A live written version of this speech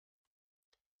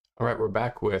All right, we're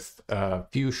back with a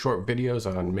few short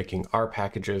videos on making R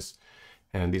packages,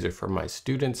 and these are for my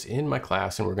students in my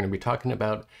class, and we're going to be talking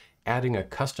about adding a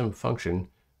custom function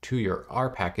to your R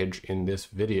package in this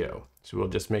video. So we'll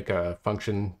just make a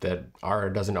function that R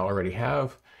doesn't already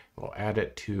have. We'll add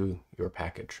it to your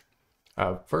package.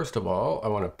 First of all, I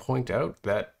want to point out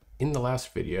that in the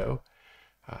last video,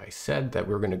 I said that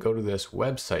we're going to go to this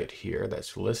website here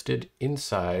that's listed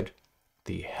inside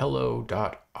the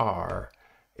hello.r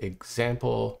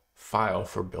example file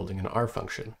for building an R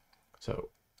function. So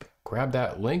grab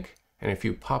that link, and if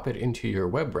you pop it into your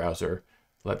web browser,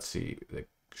 let's see, it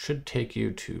should take you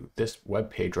to this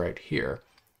web page right here.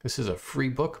 This is a free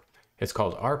book. It's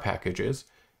called R Packages,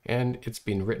 and it's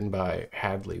been written by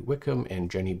Hadley Wickham and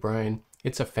Jenny Bryan.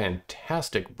 It's a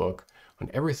fantastic book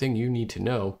on everything you need to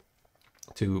know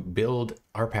to build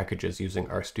R packages using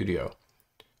RStudio.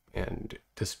 And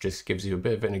this just gives you a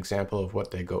bit of an example of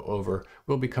what they go over.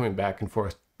 We'll be coming back and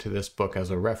forth to this book as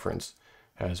a reference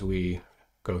as we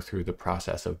go through the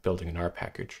process of building an R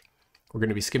package. We're going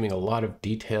to be skimming a lot of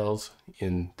details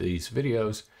in these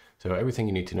videos, so everything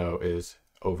you need to know is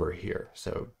over here.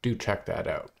 So do check that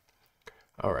out.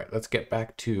 All right, let's get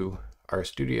back to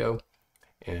RStudio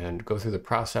and go through the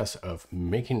process of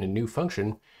making a new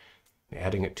function and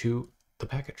adding it to the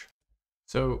package.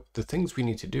 So the things we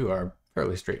need to do are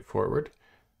fairly straightforward.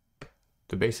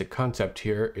 The basic concept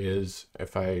here is,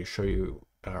 if I show you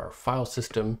our file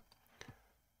system,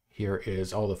 here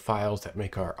is all the files that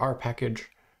make our R package.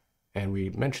 And we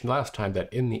mentioned last time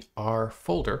that in the R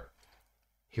folder,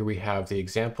 here we have the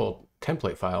example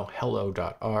template file,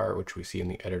 hello.r, which we see in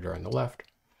the editor on the left.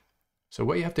 So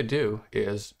what you have to do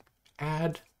is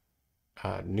add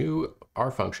new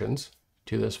R functions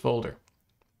to this folder.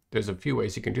 There's a few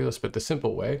ways you can do this, but the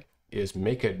simple way is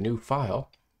make a new file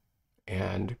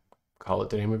and call it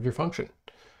the name of your function.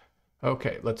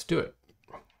 Okay, let's do it.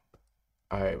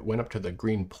 I went up to the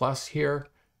green plus here.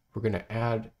 We're going to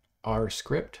add our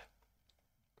script.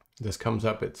 This comes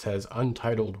up, it says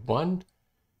untitled1,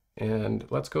 and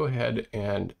let's go ahead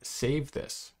and save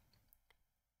this.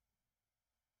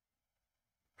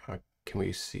 Can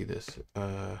we see this?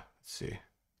 Let's see.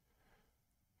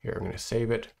 Here, I'm going to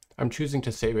save it. I'm choosing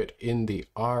to save it in the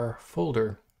R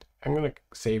folder. I'm going to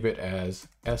save it as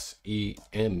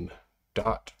sem.r.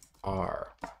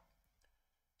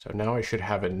 So now I should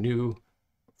have a new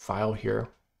file here.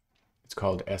 It's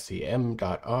called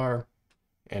sem.r,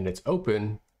 and it's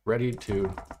open, ready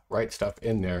to write stuff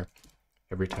in there.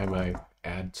 Every time I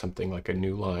add something like a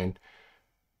new line,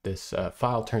 this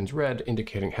file turns red,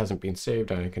 indicating it hasn't been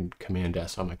saved, and I can Command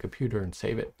S on my computer and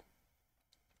save it.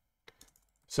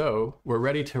 So we're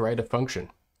ready to write a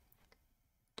function.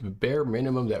 The bare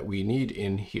minimum that we need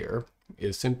in here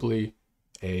is simply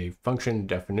a function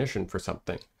definition for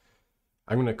something.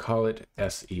 I'm going to call it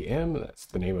sem, that's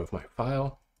the name of my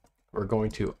file. We're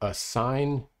going to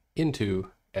assign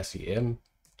into sem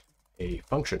a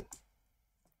function.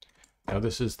 Now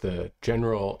this is the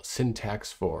general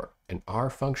syntax for an R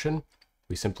function.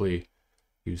 We simply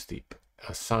use the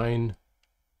assign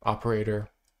operator.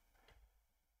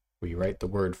 We write the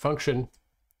word function.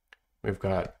 We've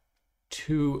got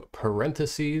two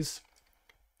parentheses.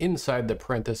 Inside the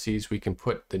parentheses, we can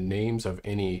put the names of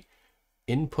any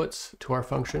inputs to our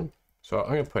function. So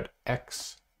I'm going to put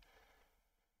X,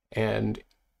 and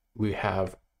we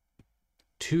have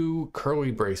two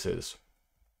curly braces.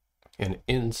 And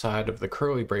inside of the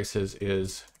curly braces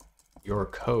is your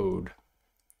code.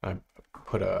 I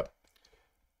put a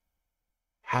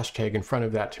hashtag in front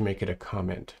of that to make it a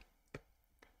comment.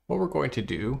 What we're going to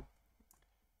do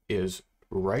is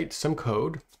write some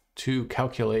code to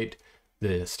calculate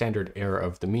the standard error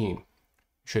of the mean.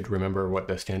 You should remember what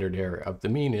the standard error of the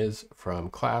mean is from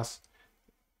class.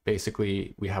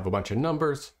 Basically, we have a bunch of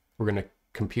numbers. We're going to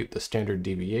compute the standard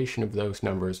deviation of those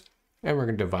numbers, and we're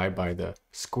going to divide by the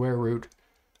square root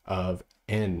of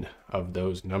n of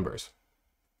those numbers.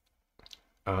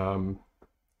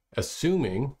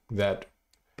 Assuming that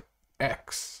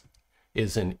x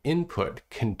is an input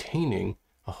containing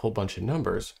a whole bunch of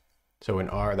numbers, so in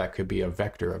R that could be a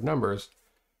vector of numbers,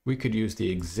 we could use the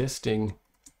existing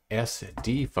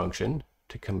sd function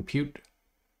to compute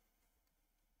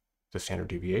the standard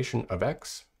deviation of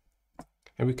x,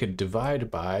 and we could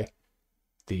divide by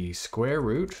the square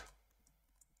root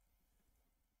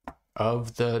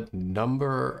of the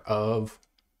number of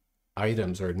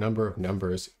items or number of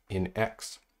numbers in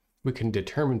x. We can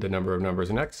determine the number of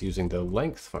numbers in x using the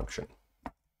length function.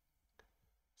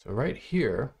 So right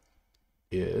here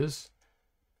is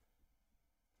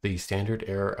the standard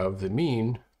error of the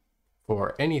mean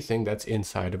for anything that's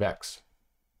inside of x.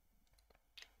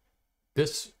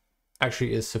 This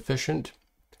actually is sufficient.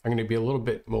 I'm going to be a little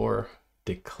bit more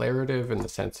declarative in the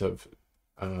sense of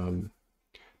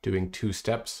doing 2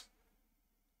 steps.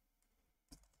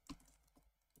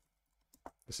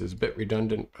 This is a bit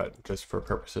redundant, but just for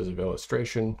purposes of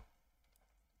illustration.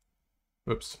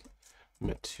 Whoops, I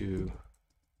meant to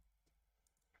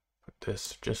put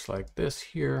this just like this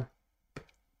here.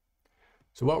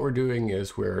 So what we're doing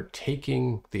is we're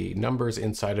taking the numbers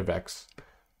inside of X.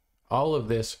 All of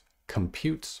this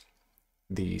computes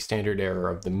the standard error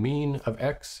of the mean of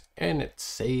X, and it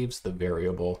saves the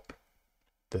variable.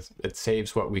 It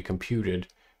saves what we computed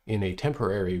in a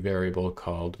temporary variable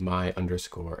called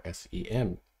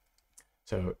my_sem.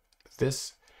 So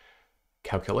this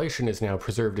calculation is now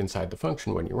preserved inside the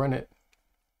function when you run it,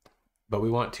 but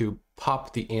we want to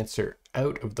pop the answer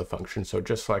out of the function. So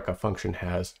just like a function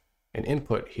has an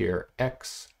input here,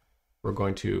 X, we're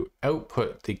going to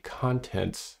output the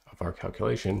contents of our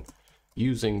calculation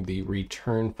using the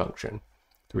return function.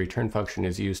 The return function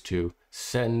is used to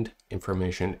send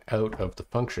information out of the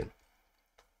function.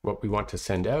 What we want to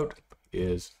send out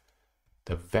is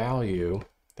the value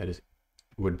that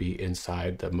would be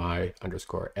inside the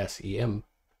my_sem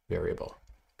variable.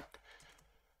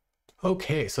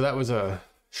 Okay, so that was a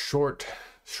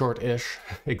short-ish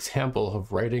example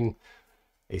of writing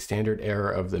a standard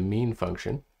error of the mean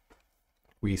function.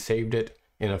 We saved it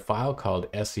in a file called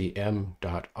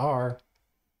sem.r.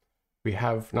 We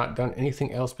have not done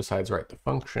anything else besides write the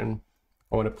function.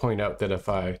 I want to point out that if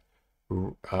I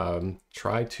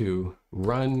try to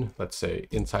run, let's say,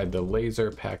 inside the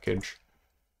laser package,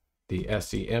 the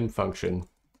sem function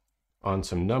on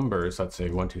some numbers, let's say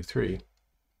 1, 2, 3,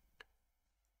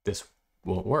 this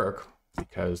won't work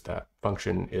because that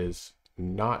function is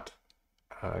not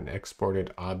an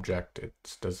exported object.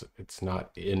 It's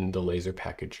not in the laser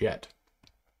package yet.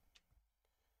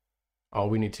 All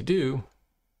we need to do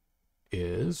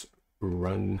is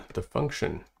run the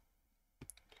function.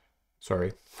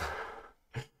 Sorry.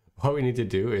 All we need to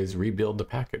do is rebuild the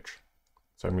package.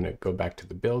 So I'm going to go back to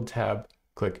the build tab,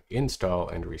 click install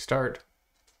and restart.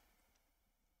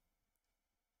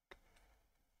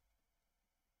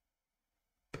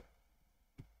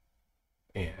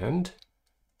 And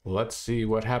let's see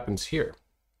what happens here.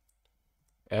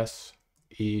 SEM.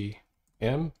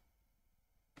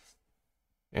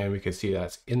 And we can see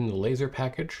that's in the laser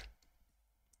package.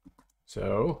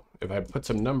 So if I put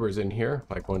some numbers in here,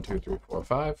 like 1, 2, 3, 4,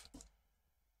 5,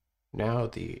 now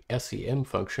the SEM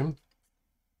function,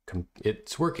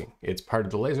 it's working. It's part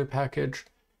of the laser package,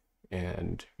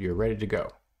 and you're ready to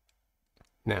go.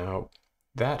 Now,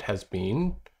 that has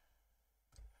been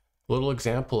a little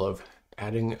example of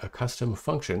adding a custom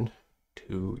function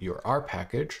to your R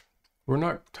package. We're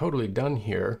not totally done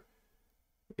here.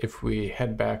 If we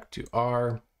head back to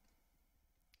R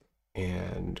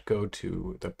and go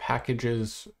to the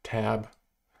Packages tab,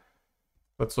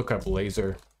 let's look up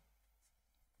laser.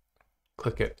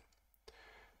 Click it.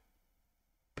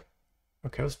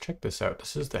 Okay, let's check this out.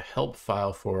 This is the help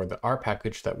file for the R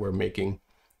package that we're making,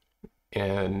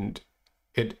 and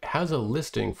it has a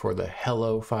listing for the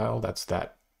hello file. That's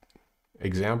that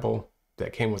example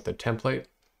that came with the template.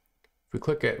 If we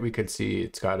click it, we could see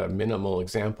it's got a minimal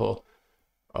example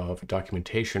of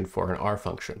documentation for an R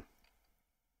function.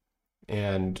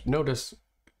 And notice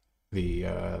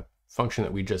the function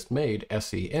that we just made,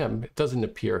 SEM, it doesn't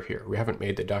appear here. We haven't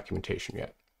made the documentation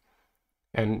yet.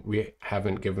 And we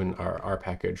haven't given our R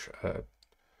package a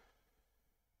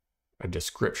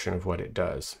description of what it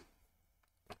does.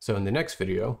 So in the next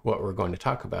video, what we're going to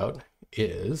talk about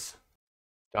is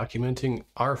documenting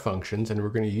R functions, and we're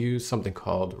going to use something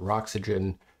called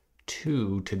Roxygen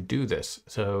 2 to do this.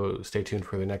 So stay tuned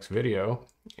for the next video,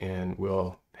 and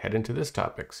we'll head into this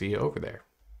topic. See you over there.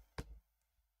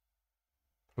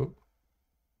 Oop.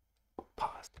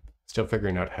 Pause. Still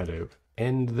figuring out how to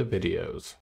end the videos.